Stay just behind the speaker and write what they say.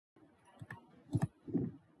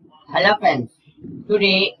Hello friends,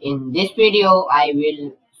 today in this video I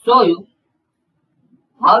will show you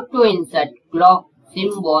how to insert clock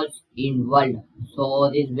symbols in Word. So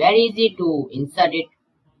it is very easy to insert it.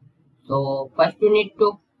 So first you need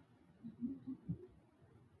to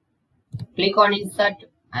click on insert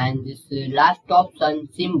and this last option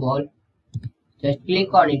symbol, just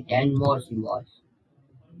click on it and more symbols.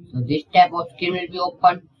 So this type of screen will be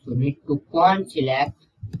open. So you need to font select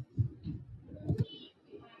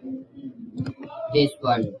this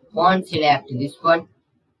one, font select this one.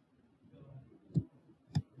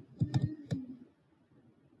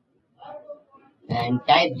 And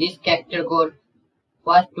type this character code.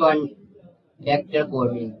 First one character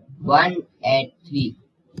code is 183.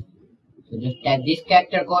 So just type this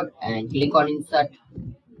character code and click on insert.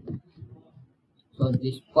 So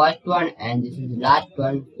this first one and this is the last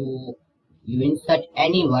one. So you insert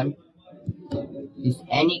any one. This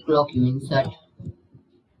any clock you insert.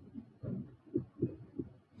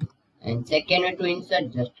 And second way to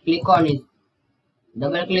insert, just click on it.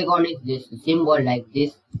 Double click on it. This symbol like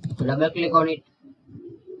this. So double click on it.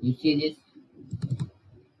 You see this.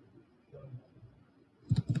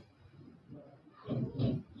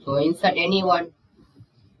 So insert any one,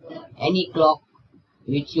 any clock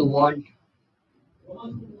which you want.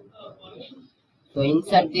 So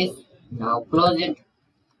insert this. Now close it.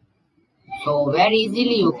 So very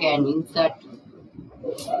easily you can insert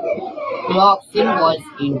clock symbols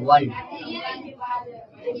in Word.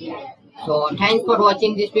 So thanks for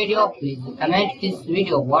watching this video. Please comment this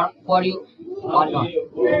video work for you or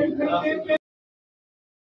not.